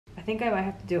I think I might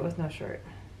have to do it with no shirt.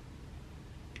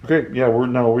 Okay, yeah, we're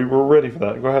ready for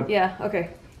that. Go ahead. Yeah,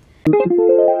 okay.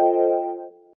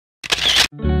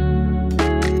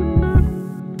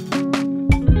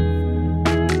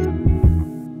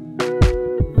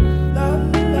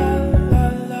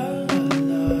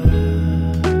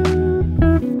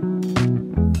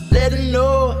 Let her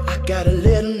know, I gotta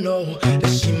let her know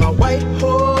that she my white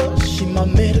horse, she my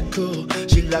medical.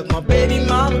 She like my baby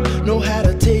mama, know how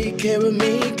to take care of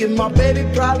me. Give my baby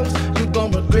problems, you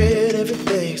gon' regret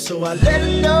everything. So I let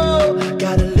her know,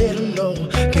 gotta let her know.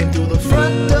 Came through the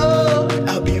front door,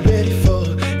 I'll be ready for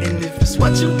her. And if it's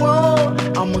what you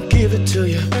want, I'ma give it to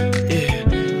you.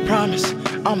 Yeah, promise,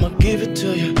 I'ma give it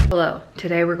to you. Hello,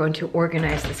 today we're going to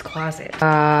organize this closet.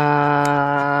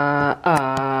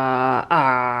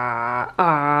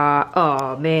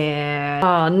 Oh man.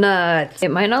 Oh nuts.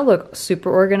 It might not look super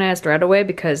organized right away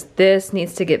because this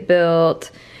needs to get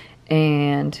built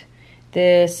and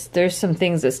there's some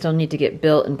things that still need to get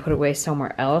built and put away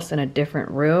somewhere else in a different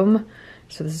room.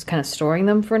 So this is kind of storing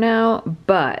them for now,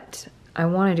 but I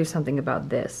want to do something about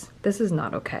this. This is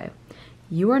not okay.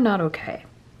 You are not okay.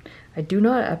 I do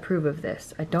not approve of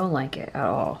this. I don't like it at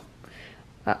all.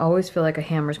 I always feel like a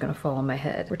hammer's gonna fall on my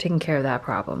head. We're taking care of that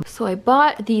problem. So I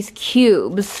bought these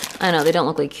cubes. I know they don't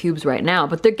look like cubes right now,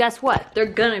 but guess what? They're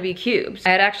gonna be cubes. I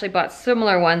had actually bought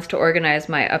similar ones to organize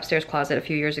my upstairs closet a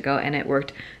few years ago, and it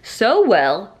worked so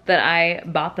well that I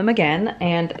bought them again.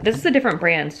 And this is a different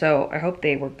brand, so I hope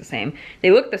they work the same. They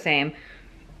look the same.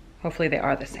 Hopefully they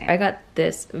are the same. I got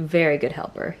this very good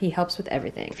helper. He helps with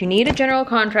everything. If you need a general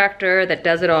contractor that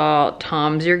does it all,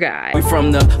 Tom's your guy. We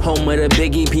from the home of the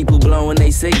biggie, people blowing they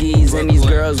ciggies, and these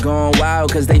girls going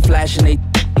wild cause they flashing they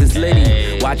this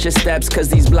litty. Watch your steps cause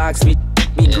these blocks be.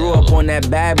 We grew up on that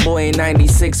bad boy in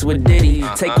 96 with Diddy.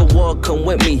 Take a walk, come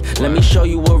with me. Let me show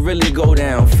you what really go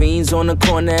down. Fiends on the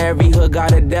corner, every hood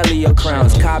got a deli or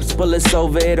crowns. Cops pull us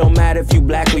over, it don't matter if you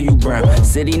black or you brown.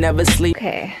 City never sleep.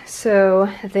 Okay, so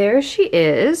there she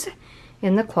is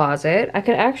in the closet. I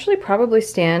could actually probably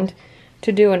stand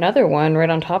to do another one right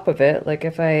on top of it. Like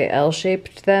if I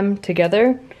L-shaped them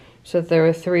together so that there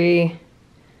were 3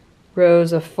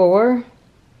 rows of 4.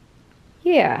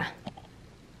 Yeah.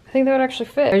 I think that would actually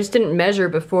fit. I just didn't measure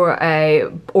before I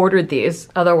ordered these.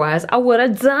 Otherwise, I would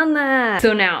have done that.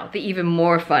 So now, the even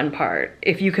more fun part,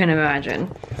 if you can imagine.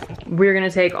 We're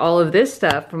gonna take all of this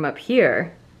stuff from up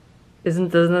here.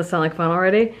 Doesn't that sound like fun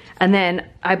already? And then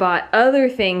I bought other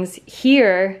things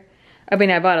here. I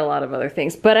mean, I bought a lot of other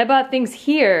things, but I bought things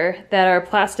here that are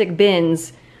plastic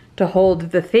bins to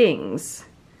hold the things,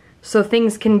 so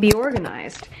things can be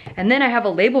organized. And then I have a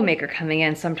label maker coming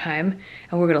in sometime,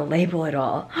 and we're gonna label it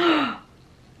all.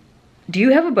 Do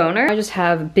you have a boner? I just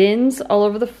have bins all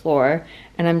over the floor,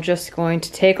 and I'm just going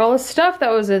to take all the stuff that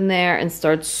was in there and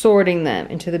start sorting them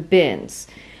into the bins.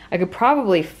 I could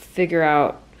probably figure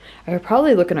out, I could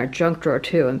probably look in our junk drawer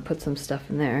too and put some stuff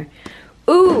in there.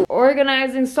 Ooh,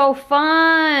 organizing's so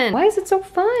fun! Why is it so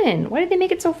fun? Why did they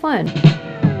make it so fun?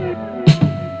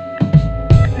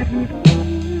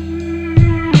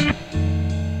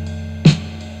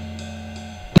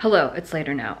 Hello, it's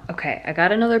later now. Okay, I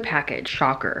got another package,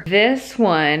 shocker. This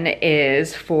one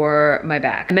is for my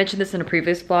back. I mentioned this in a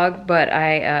previous vlog, but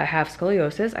I have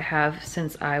scoliosis. I have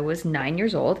since I was 9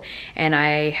 years old, and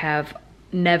I have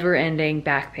never-ending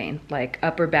back pain, like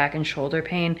upper back and shoulder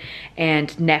pain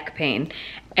and neck pain.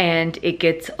 And it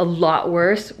gets a lot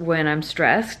worse when I'm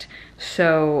stressed.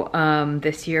 So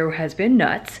this year has been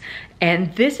nuts.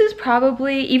 And this is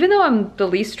probably, even though I'm the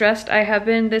least stressed I have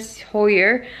been this whole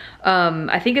year,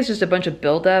 I think it's just a bunch of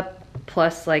buildup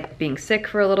plus like being sick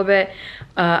for a little bit.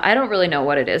 I don't really know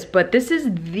what it is, but this is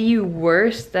the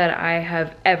worst that I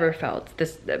have ever felt,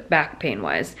 this back pain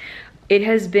wise. It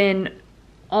has been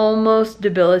almost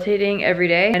debilitating every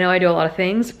day. I know I do a lot of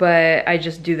things, but I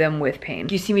just do them with pain.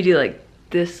 You see me do like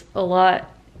this a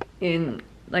lot in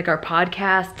like our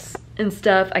podcasts and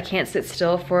stuff. I can't sit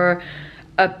still for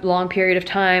a long period of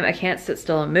time. I can't sit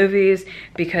still in movies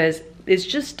because it's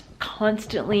just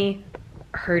constantly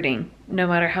hurting no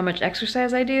matter how much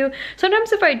exercise I do.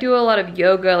 Sometimes if I do a lot of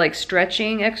yoga, like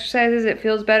stretching exercises, it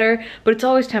feels better, but it's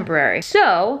always temporary.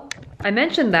 So I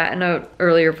mentioned that in an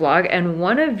earlier vlog, and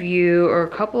one of you or a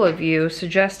couple of you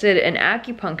suggested an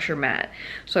acupuncture mat.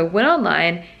 So I went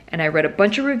online and I read a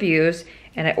bunch of reviews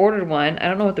and I ordered one. I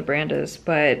don't know what the brand is,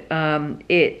 but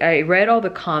I read all the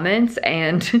comments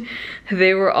and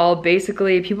they were all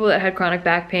basically people that had chronic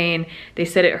back pain. They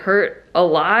said it hurt a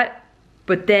lot,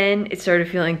 but then it started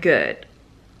feeling good.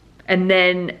 And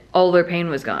then all their pain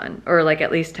was gone, or like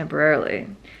at least temporarily.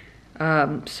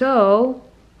 So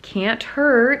Can't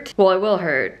hurt. Well, it will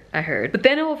hurt, I heard. But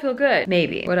then it will feel good,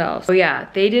 maybe. What else? Oh yeah,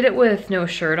 they did it with no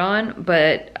shirt on,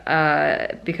 but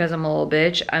because I'm a little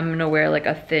bitch, I'm gonna wear like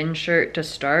a thin shirt to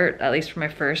start, at least for my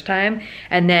first time.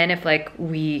 And then if like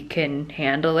we can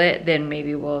handle it, then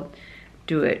maybe we'll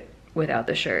do it without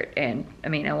the shirt. And I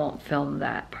mean, I won't film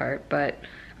that part, but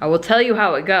I will tell you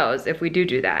how it goes if we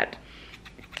do that.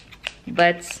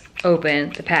 Let's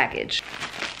open the package.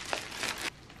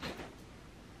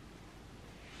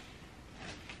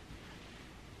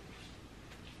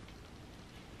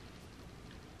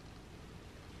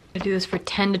 I do this for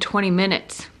 10 to 20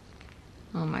 minutes.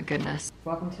 Oh my goodness.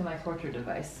 Welcome to my torture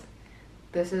device.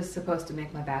 This is supposed to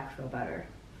make my back feel better.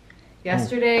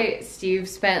 Yesterday, Steve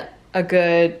spent a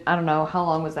good, I don't know, how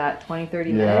long was that? 20,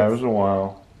 30 minutes? Yeah, it was a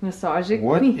while. Massaging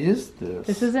What me. is this?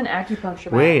 This is an acupuncture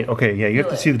mat. Wait, okay, yeah, you have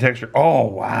to see the texture. Oh,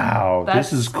 wow. That's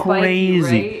this is spiky,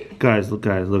 crazy. right? Guys, look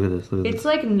at this. It's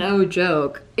like no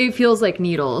joke. It feels like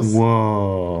needles.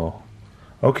 Whoa.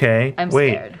 Okay. I'm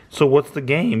Wait, scared. so what's the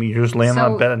game? You just land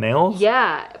on a bed of nails?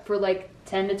 Yeah, for like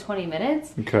 10 to 20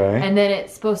 minutes. Okay. And then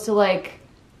it's supposed to like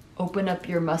open up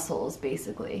your muscles,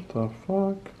 basically. The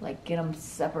fuck? Like get them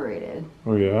separated.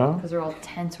 Oh, yeah? Because they're all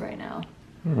tense right now.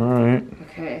 Alright.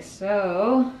 Okay,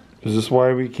 so... Is this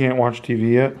why we can't watch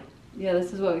TV yet? Yeah,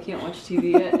 this is why we can't watch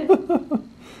TV yet.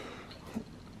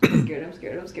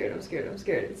 I'm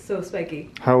scared. It's so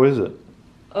spiky. How is it?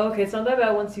 Okay, it's not that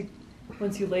bad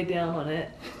once you lay down on it.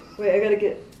 Wait, I gotta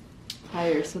get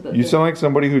higher so that... You sound like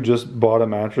somebody who just bought a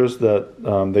mattress that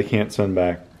they can't send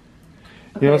back.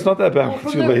 Okay. You know, it's not that bad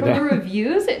once you lay down. From the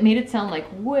reviews, it made it sound like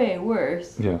way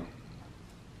worse. Yeah.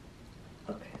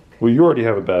 Okay. Well, you already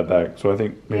have a bad back, so I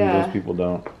think maybe those people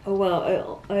don't. Oh,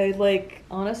 well, I like,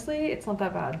 honestly, it's not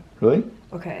that bad. Really?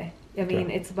 Okay. I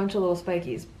mean, it's a bunch of little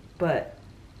spikies, but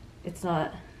it's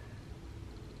not...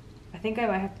 I think I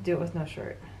might have to do it with no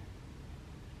shirt.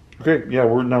 Okay, yeah,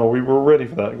 we're ready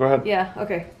for that. Go ahead. Yeah,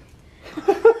 okay.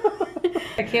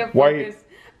 I can't focus.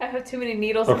 I have too many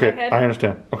needles in my head. Okay, I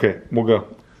understand. Okay, we'll go.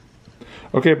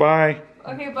 Okay, bye.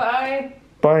 Okay, bye.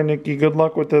 Bye, Nikki. Good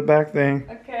luck with the back thing.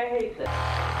 Okay.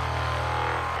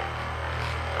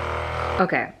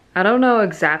 Okay, I don't know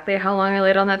exactly how long I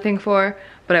laid on that thing for,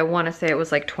 but I want to say it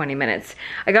was like 20 minutes.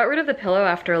 I got rid of the pillow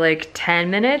after like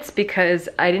 10 minutes because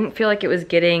I didn't feel like it was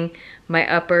getting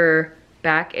my upper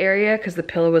back area because the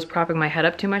pillow was propping my head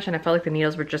up too much and I felt like the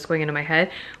needles were just going into my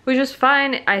head, which is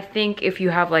fine. I think if you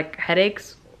have like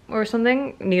headaches or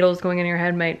something, needles going in your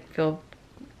head might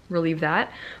relieve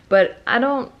that, but I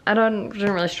didn't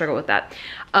really struggle with that.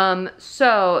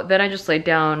 So then I just laid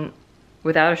down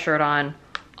without a shirt on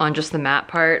just the mat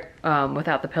part,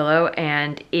 without the pillow,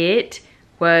 and it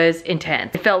was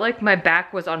intense. It felt like my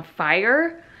back was on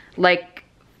fire, like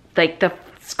the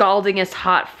scaldingest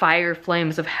hot fire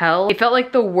flames of hell. It felt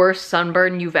like the worst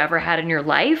sunburn you've ever had in your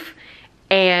life,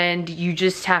 and you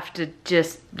just have to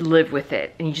just live with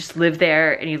it, and you just live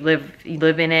there, and you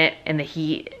live in it and the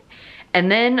heat,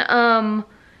 and then all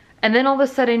of a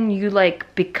sudden you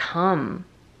like become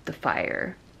the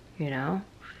fire, you know?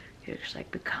 You just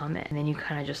like become it, and then you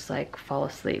kind of just like fall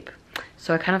asleep.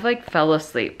 So I kind of like fell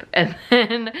asleep, and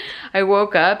then I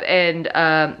woke up, and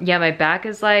yeah, my back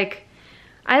is like,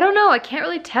 I don't know, I can't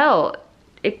really tell.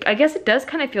 I guess it does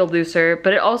kind of feel looser,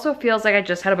 but it also feels like I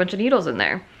just had a bunch of needles in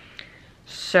there.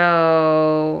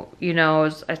 So, you know,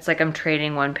 it's like I'm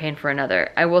trading one pain for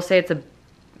another. I will say it's a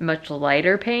much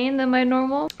lighter pain than my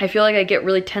normal. I feel like I get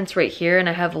really tense right here, and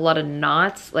I have a lot of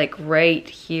knots like right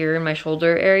here in my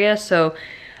shoulder area. So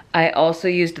I also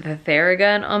used the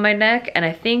Theragun on my neck, and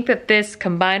I think that this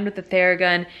combined with the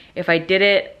Theragun, if I did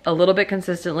it a little bit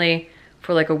consistently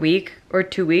for like a week or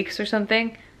 2 weeks or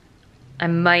something, I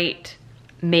might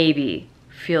maybe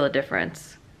feel a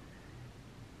difference.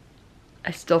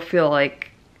 I still feel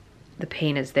like the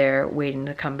pain is there waiting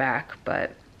to come back,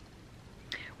 but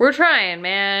we're trying,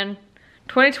 man.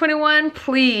 2021,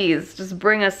 please just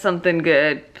bring us something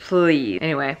good, please.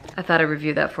 Anyway, I thought I'd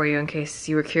review that for you in case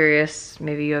you were curious.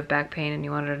 Maybe you have back pain and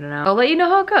you wanted to know. I'll let you know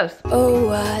how it goes. Oh,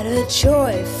 what a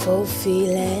joyful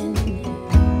feeling.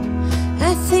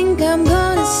 I think I'm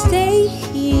gonna stay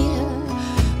here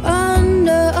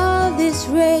under all these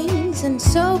rays and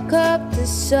soak up the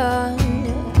sun.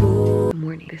 Good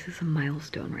morning. This is a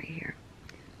milestone right here.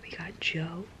 We got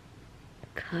Joe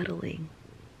cuddling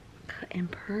and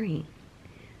purring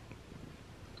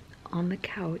on the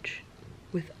couch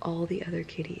with all the other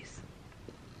kitties.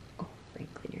 Oh,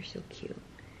 Franklin, you're so cute.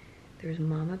 There's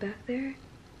Mama back there.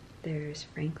 There's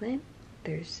Franklin.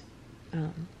 There's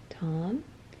Tom.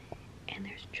 And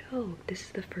there's Joe. This is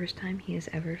the first time he has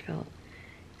ever felt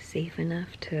safe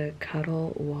enough to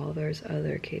cuddle while there's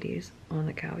other kitties on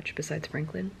the couch besides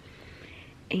Franklin.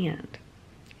 And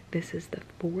this is the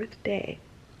 4th day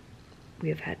we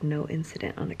have had no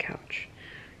incident on the couch.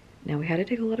 Now we had to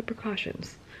take a lot of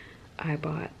precautions. I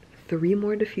bought 3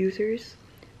 more diffusers.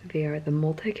 They are the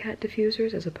multi-cat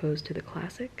diffusers as opposed to the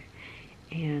classic.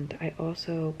 And I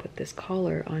also put this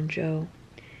collar on Joe.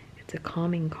 It's a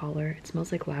calming collar. It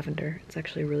smells like lavender. It's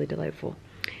actually really delightful.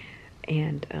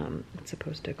 And it's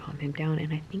supposed to calm him down,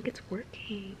 and I think it's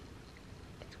working.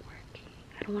 It's working.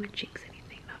 I don't want to jinx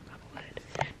anything. Knock on wood.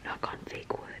 Knock on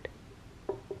fake wood.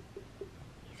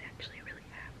 He's actually really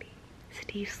happy.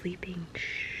 Steve's sleeping.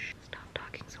 Shh. Stop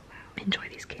talking so loud. Enjoy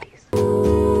these kitties.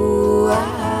 Ooh,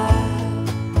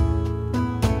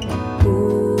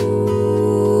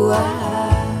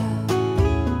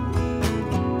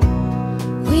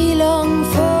 we long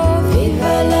for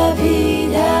Viva la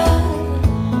Vida.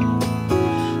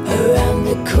 Around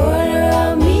the corner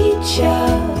I'll meet ya,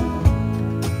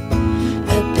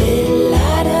 a bit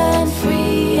lighter and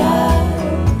freer.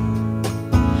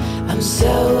 I'm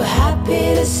so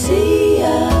happy to see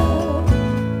ya.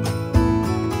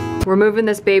 We're moving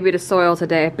this baby to soil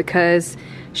today because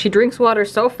she drinks water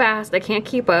so fast I can't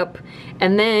keep up,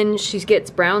 and then she gets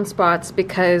brown spots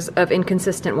because of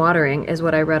inconsistent watering is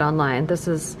what I read online.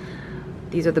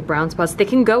 These are the brown spots. They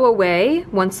can go away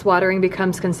once watering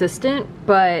becomes consistent,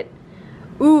 but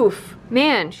oof,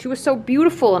 man, she was so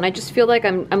beautiful and I just feel like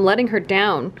I'm letting her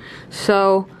down.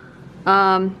 So,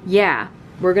 yeah,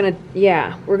 we're gonna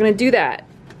do that.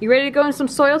 You ready to go in some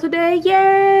soil today?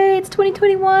 Yay, it's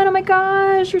 2021, oh my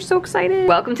gosh, you're so excited.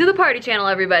 Welcome to the party channel,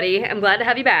 everybody. I'm glad to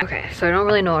have you back. Okay, so I don't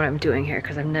really know what I'm doing here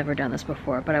because I've never done this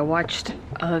before, but I watched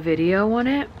a video on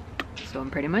it, so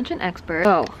I'm pretty much an expert.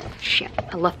 Oh, shit,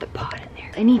 I left the pot in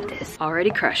there. I need this.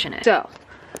 Already crushing it. So,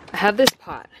 I have this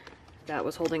pot that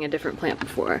was holding a different plant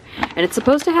before, and it's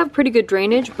supposed to have pretty good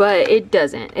drainage, but it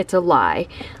doesn't. It's a lie.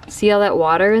 See all that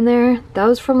water in there? That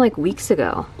was from like weeks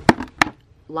ago.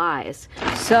 Lies.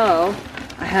 So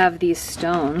I have these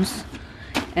stones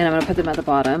and I'm gonna put them at the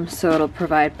bottom so it'll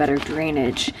provide better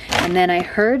drainage. And then I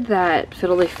heard that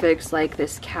fiddly figs like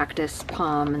this cactus,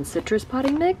 palm, and citrus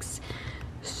potting mix.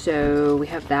 So we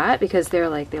have that because they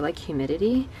like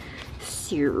humidity.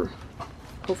 So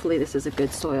hopefully this is a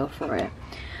good soil for it.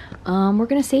 We're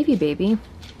gonna save you, baby.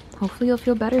 Hopefully you'll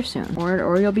feel better soon,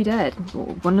 or you'll be dead.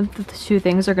 One of the 2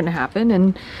 things are gonna happen,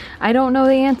 and I don't know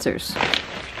the answers.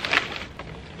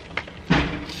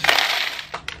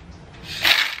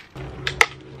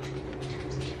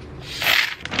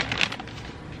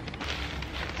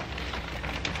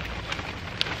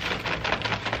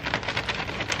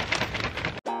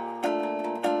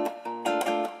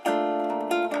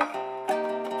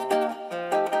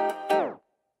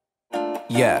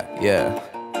 Yeah.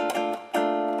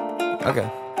 Okay.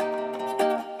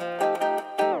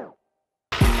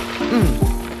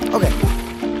 Okay.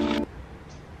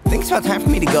 I think it's about time for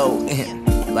me to go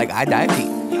in. Like I dive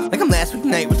deep. Like I'm last week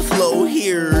night with the flow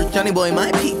here. Johnny boy,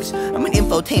 my peeps. I'm an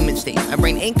infotainment state. My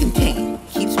brain ain't contained.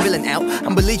 Keeps spilling out.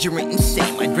 I'm belligerent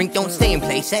insane. My drink don't stay in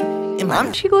place.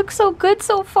 She looks so good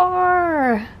so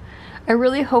far. I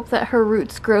really hope that her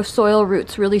roots grow soil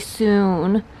roots really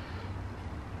soon.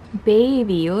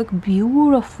 Baby, you look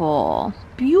beautiful.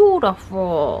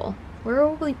 Beautiful. Where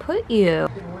will we put you?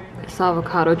 This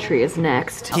avocado tree is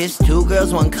next. Just 2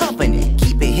 girls, 1 company.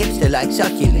 Keep it hipster like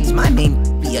succulents. My main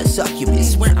be a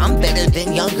succubus. Swear I'm better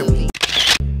than younger me.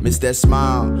 Miss that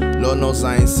smile. Lord knows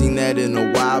I ain't seen that in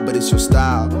a while, but it's your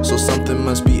style. So something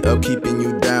must be up keeping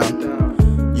you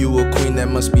down. You a queen that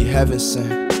must be heaven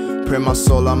sent. Pray my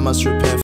soul, I must repent.